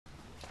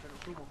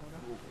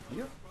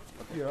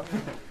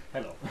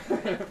Hello.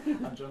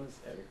 I'm journalist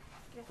Eric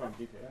from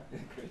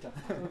Greta.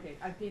 Okay,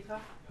 I'm Petra.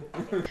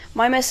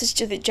 My message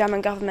to the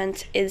German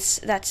government is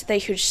that they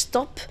should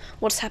stop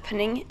what's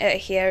happening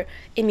here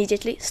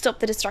immediately, stop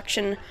the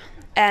destruction,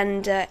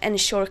 and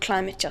ensure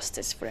climate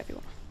justice for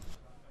everyone.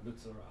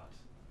 Looks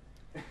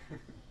alright.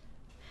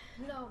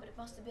 No, but it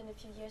must have been a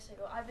few years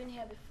ago. I've been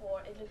here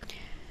before. It looked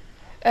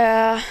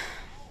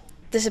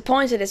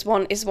disappointed is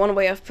one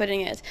way of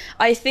putting it.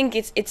 I think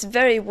it's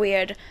very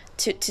weird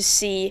to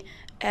see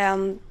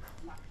the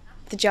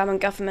German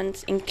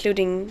government,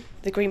 including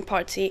the Green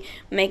Party,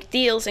 make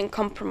deals and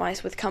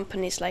compromise with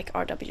companies like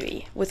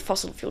RWE, with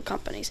fossil fuel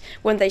companies,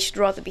 when they should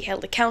rather be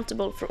held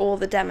accountable for all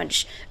the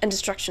damage and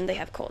destruction they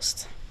have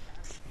caused.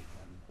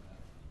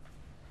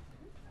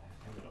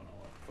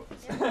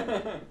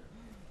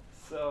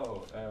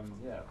 So,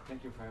 yeah,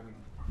 thank you for having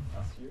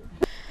us here.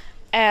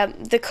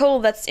 The coal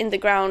that's in the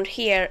ground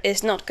here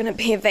is not going to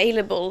be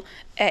available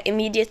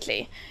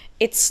immediately.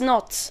 It's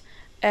not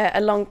a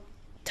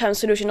long-term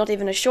solution, not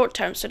even a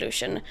short-term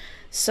solution.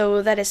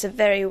 So that is a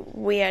very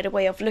weird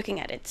way of looking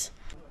at it.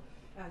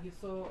 You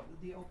saw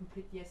the open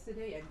pit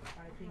yesterday and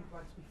I think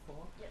once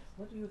before. Yes.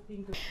 What do you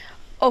think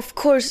Of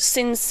course,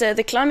 since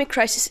the climate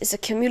crisis is a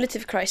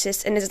cumulative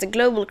crisis and is a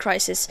global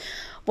crisis,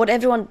 what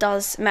everyone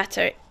does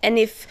matter. And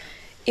if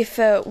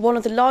one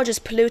of the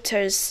largest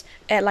polluters,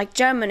 like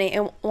Germany,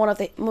 and one of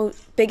the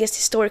biggest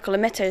historical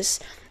emitters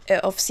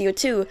of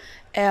CO2,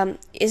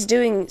 is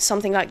doing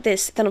something like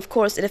this, then of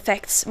course it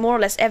affects more or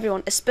less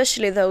everyone,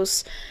 especially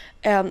those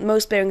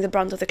most bearing the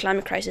brunt of the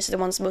climate crisis, the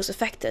ones most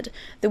affected,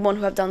 the one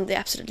who have done the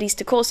absolute least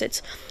to cause it.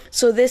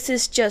 So this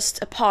is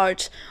just a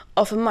part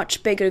of a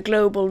much bigger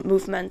global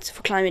movement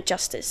for climate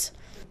justice.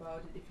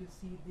 about it if you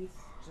see this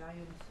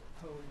giant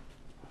hole?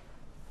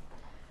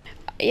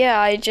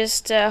 Yeah, I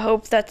just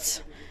hope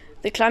that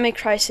the climate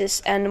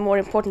crisis and more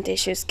important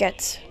issues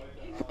get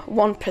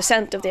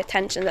 1% of the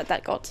attention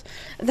that got.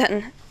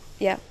 Then,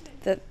 yeah,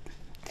 the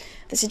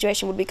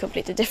situation would be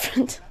completely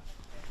different.